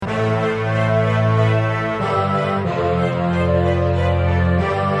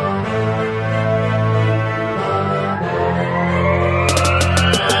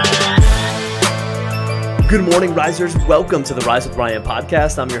Good morning, Risers. Welcome to the Rise with Ryan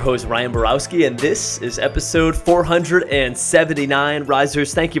podcast. I'm your host, Ryan Borowski, and this is episode 479.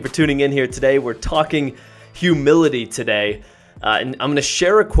 Risers, thank you for tuning in here today. We're talking humility today, and I'm going to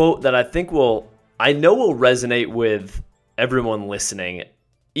share a quote that I know will resonate with everyone listening,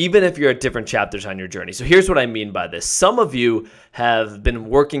 even if you're at different chapters on your journey. So here's what I mean by this. Some of you have been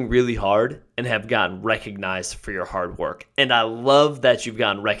working really hard and have gotten recognized for your hard work. And I love that you've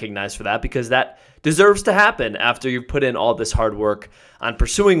gotten recognized for that, because that deserves to happen after you've put in all this hard work on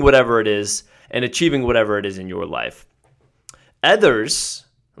pursuing whatever it is and achieving whatever it is in your life. Others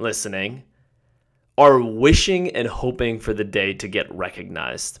listening are wishing and hoping for the day to get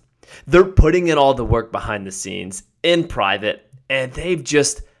recognized. They're putting in all the work behind the scenes in private, and they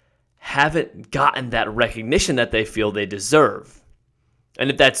just haven't gotten that recognition that they feel they deserve. And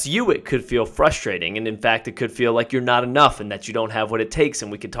if that's you, it could feel frustrating. And in fact, it could feel like you're not enough and that you don't have what it takes.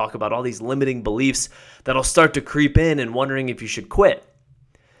 And we could talk about all these limiting beliefs that'll start to creep in and wondering if you should quit.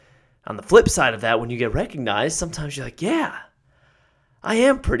 On the flip side of that, when you get recognized, sometimes you're like, yeah, I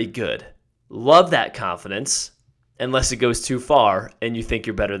am pretty good. Love that confidence, unless it goes too far and you think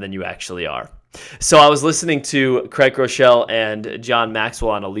you're better than you actually are. So I was listening to Craig Groeschel and John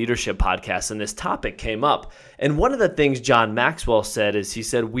Maxwell on a leadership podcast, and this topic came up. And one of the things John Maxwell said is, he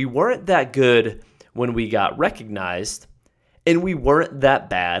said, we weren't that good when we got recognized, and we weren't that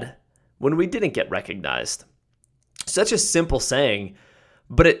bad when we didn't get recognized. Such a simple saying,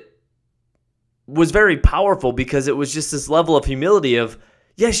 but it was very powerful, because it was just this level of humility of,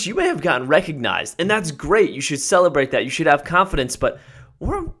 yes, you may have gotten recognized, and that's great. You should celebrate that. You should have confidence, but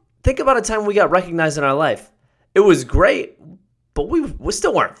think about a time we got recognized in our life. It was great, but we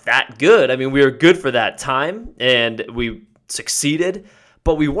still weren't that good. I mean, we were good for that time, and we succeeded,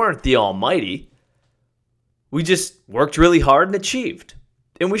 but we weren't the almighty. We just worked really hard and achieved,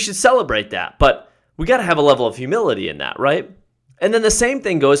 and we should celebrate that. But we got to have a level of humility in that, right? And then the same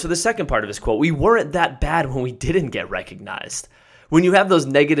thing goes for the second part of his quote. We weren't that bad when we didn't get recognized. When you have those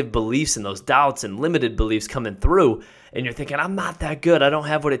negative beliefs and those doubts and limited beliefs coming through, and you're thinking, I'm not that good, I don't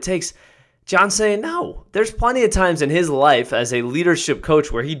have what it takes, John's saying, no, there's plenty of times in his life as a leadership coach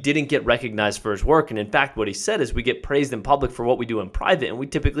where he didn't get recognized for his work. And in fact, what he said is, we get praised in public for what we do in private, and we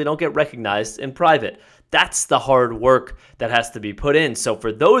typically don't get recognized in private. That's the hard work that has to be put in. So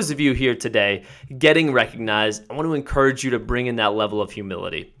for those of you here today getting recognized, I want to encourage you to bring in that level of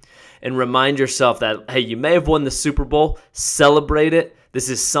humility and remind yourself that, hey, you may have won the Super Bowl, celebrate it. This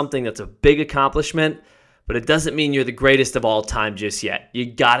is something that's a big accomplishment, but it doesn't mean you're the greatest of all time just yet. You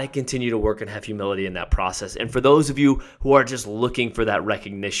got to continue to work and have humility in that process. And for those of you who are just looking for that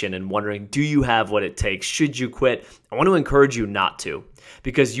recognition and wondering, do you have what it takes? Should you quit? I want to encourage you not to,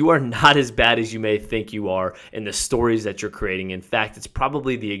 because you are not as bad as you may think you are in the stories that you're creating. In fact, it's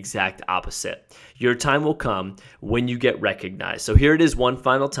probably the exact opposite. Your time will come when you get recognized. So here it is one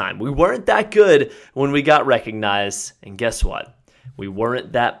final time. We weren't that good when we got recognized. And guess what? We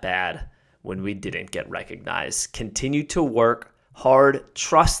weren't that bad when we didn't get recognized. Continue to work hard,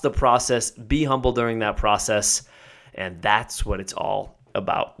 trust the process, be humble during that process, and that's what it's all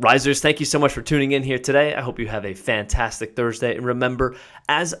about. Risers, thank you so much for tuning in here today. I hope you have a fantastic Thursday, and remember,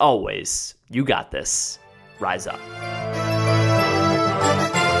 as always, you got this. Rise up.